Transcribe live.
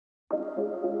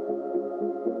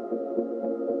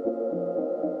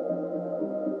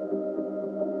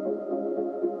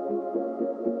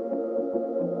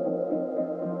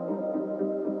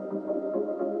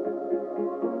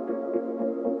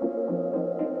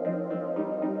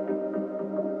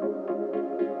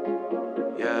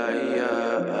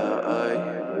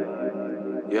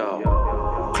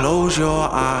Close your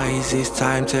eyes, it's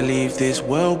time to leave this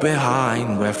world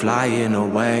behind. We're flying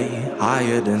away,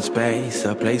 higher than space,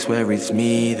 a place where it's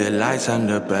me, the lights and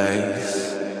the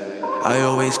bass. I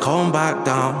always come back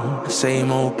down,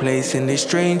 same old place in this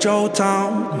strange old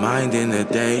town. Minding the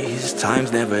days,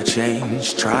 times never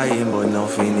change. Trying but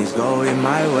nothing is going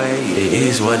my way. It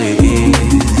is what it is,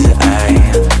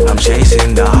 ayy. I'm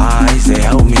chasing the highs, they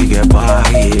help me get by.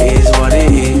 It is what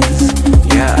it is,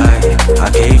 yeah, ayy. I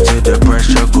cave to the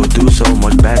pressure, could do so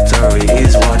much better. It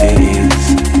is what it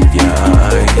is, yeah,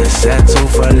 ayy. Settle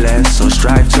for less, so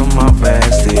strive to my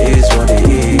best. It is what it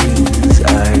is,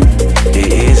 ayy.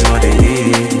 It is what it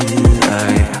is,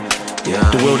 yeah.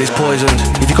 The world is poisoned,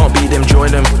 if you can't beat them,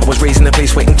 join them. I was raised in a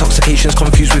place where intoxication's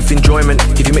confused with enjoyment.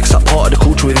 If you mix up part of the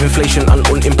culture with inflation and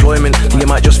unemployment, then you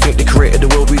might just think they created the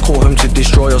world we call home to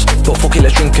destroy us. But fuck it,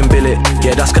 let's drink and bill it,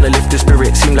 yeah, that's gonna lift the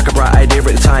spirit. Seemed like a bright idea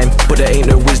at the time, but there ain't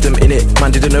no wisdom in it.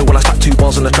 Man didn't know when I slapped 2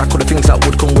 bars on the track, all the things that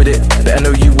would come with it. Better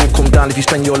know you will come down if you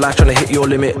spend your life trying to hit your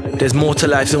limit. There's more to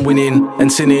life than winning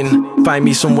and sinning, find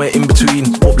me somewhere in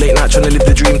between. Up late night trying to live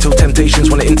the dream till temptations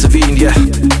wanna intervene, yeah.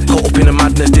 Caught up in the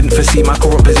madness, didn't foresee my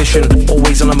corrupt position.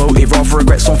 Always on a motive, rather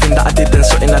regret something that I did than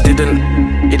something I didn't.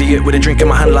 Idiot with a drink in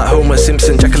my hand like Homer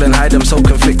Simpson, Jekyll and Hyde, I'm so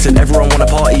conflicted. Everyone wanna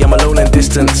party, I'm alone and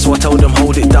distant, so I told them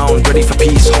hold it down. Ready for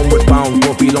peace, homeward bound,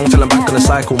 won't be long till I'm back on the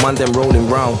cycle, man them rolling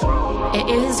round. It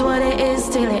is what it is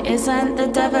till it isn't. The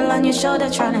devil on your shoulder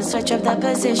trying to switch up that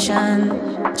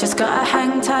position. Just gotta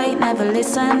hang tight, never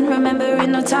listen. Remember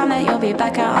in no time that you'll be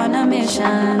back out on a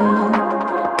mission.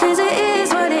 Cause it is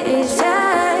what it is,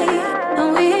 yeah.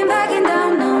 And we ain't backing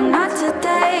down, no, not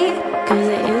today. Cause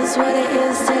it is what it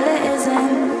is till it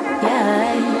isn't,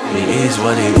 yeah. It is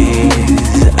what it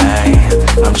is,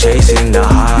 ayy. I'm chasing the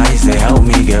highs, they help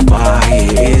me get by.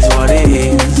 It is what it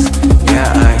is,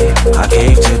 yeah, ayy. I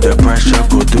cave to the pressure,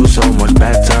 could do so much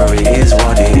better. It is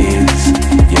what it is,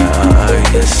 yeah,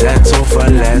 ayy. Settle for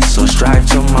less, so strive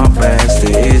to my best.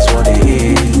 It is what it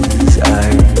is,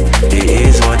 ayy. It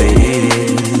is what it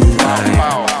is,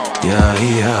 ayy. Yeah,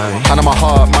 yeah. Hand on my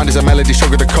heart, mind is a melody,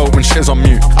 sugar the cold when shit's on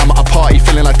mute. I'm at a party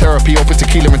feeling like therapy, open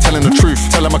tequila and telling the truth.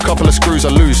 Tell them a couple of screws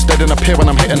are loose. They don't appear when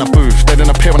I'm hitting a booth. They don't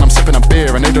appear when I'm sipping a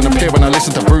beer. And they don't appear when I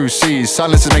listen to Bru-C.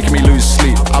 Silence is making me lose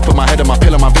sleep. I put my head on my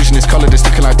pillow, my vision is coloured, it's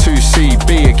sticking like 2C.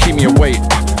 Be it, keep me awake.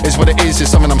 It's what it is, it's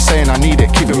something I'm saying, I need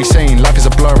it, keeping me sane. Life is a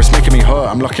blur, it's making me hurt.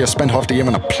 I'm lucky I spent half the year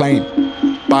on a plane.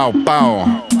 Bow,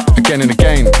 bow, again and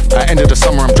again. At end of the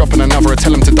summer I'm dropping another, I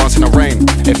tell them to dance in the rain.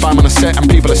 If I'm on a set and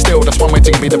people are still, that's one way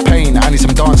to give me the pain. I need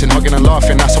some dancing, hugging and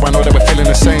laughing, that's how I know that we're feeling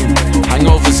the same.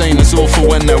 Hangovers ain't as awful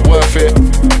when they're worth it.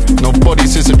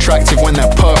 Nobody's as attractive when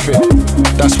they're perfect.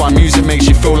 That's why music makes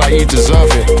you feel like you deserve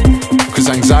it. Cause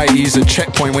anxiety is a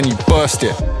checkpoint when you burst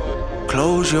it.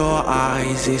 Close your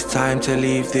eyes, it's time to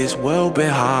leave this world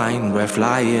behind. We're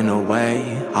flying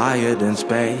away, higher than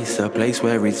space, a place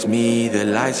where it's me, the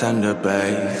lights and the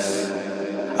bass.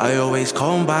 I always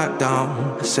come back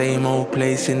down, same old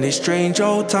place in this strange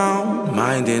old town.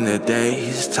 Minding the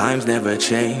days, times never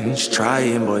change.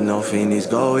 Trying but nothing is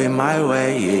going my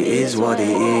way. It is what it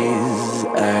is,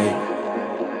 ayy.